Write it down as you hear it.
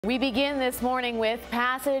We begin this morning with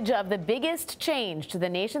passage of the biggest change to the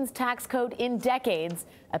nation's tax code in decades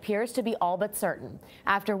appears to be all but certain.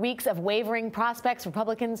 After weeks of wavering prospects,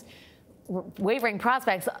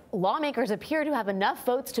 lawmakers appear to have enough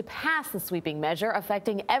votes to pass the sweeping measure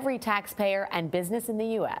affecting every taxpayer and business in the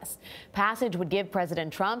U.S. Passage would give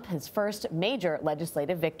President Trump his first major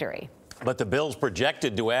legislative victory. But the bill's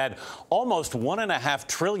projected to add almost $1.5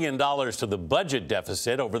 trillion to the budget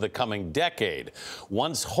deficit over the coming decade.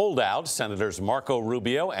 Once holdouts, Senators Marco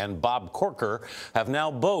Rubio and Bob Corker, have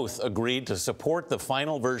now both agreed to support the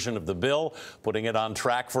final version of the bill, putting it on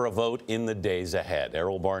track for a vote in the days ahead.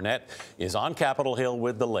 Errol Barnett is on Capitol Hill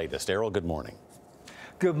with the latest. Errol, good morning.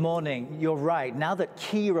 Good morning. You're right. Now that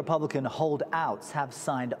key Republican holdouts have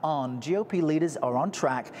signed on, GOP leaders are on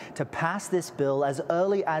track to pass this bill as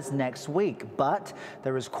early as next week. But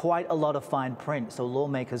there is quite a lot of fine print, so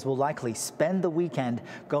lawmakers will likely spend the weekend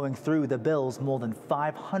going through the bill's more than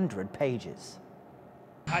 500 pages.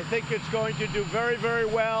 I think it's going to do very, very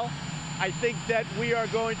well. I think that we are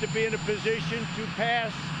going to be in a position to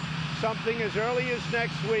pass something as early as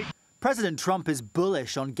next week. President Trump is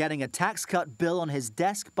bullish on getting a tax cut bill on his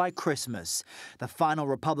desk by Christmas. The final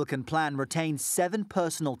Republican plan retains 7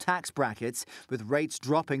 personal tax brackets, with rates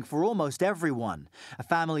dropping for almost everyone. A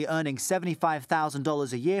family earning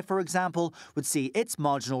 $75,000 a year, for example, would see its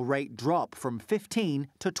marginal rate drop from 15%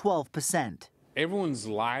 to 12%. Everyone's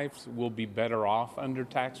lives will be better off under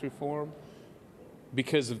tax reform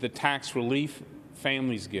because of the tax relief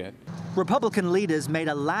families get. Republican leaders made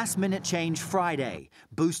a last-minute change Friday,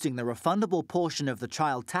 boosting the refundable portion of the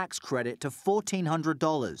child tax credit to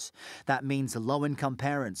 $1,400. That means low-income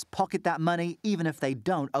parents pocket that money even if they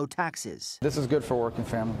don't owe taxes. This is good for working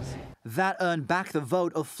families. That earned back the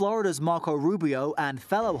vote of Florida's Marco Rubio and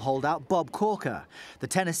fellow holdout Bob Corker. The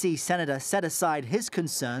Tennessee senator set aside his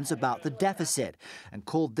concerns about the deficit and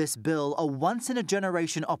called this bill a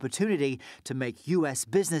once-in-a-generation opportunity to make U.S.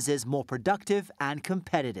 businesses more productive and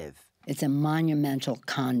competitive. It's a monumental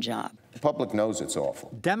con job. The public knows it's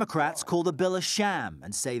awful. Democrats call the bill a sham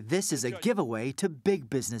and say this is a giveaway to big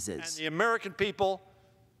businesses. And the American people,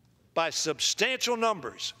 by substantial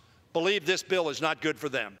numbers, believe this bill is not good for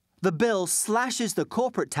them. The bill slashes the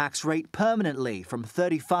corporate tax rate permanently from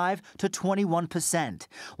 35% to 21%,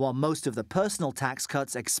 while most of the personal tax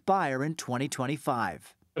cuts expire in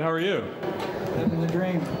 2025. How are you? Living the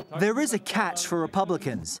dream. There is a catch for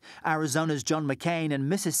Republicans. Arizona's John McCain and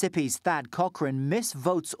Mississippi's Thad Cochran miss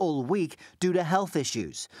votes all week due to health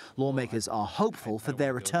issues. Lawmakers are hopeful for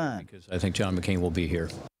their return. I think John McCain will be here.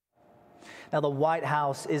 Now, the White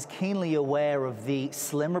House is keenly aware of the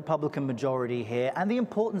slim Republican majority here and the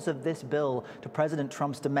importance of this bill to President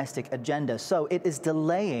Trump's domestic agenda. So it is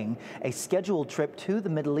delaying a scheduled trip to the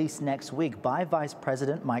Middle East next week by Vice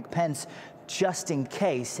President Mike Pence, just in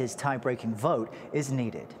case his tie-breaking vote is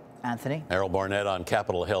needed. Anthony? Errol Barnett on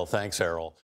Capitol Hill. Thanks, Errol.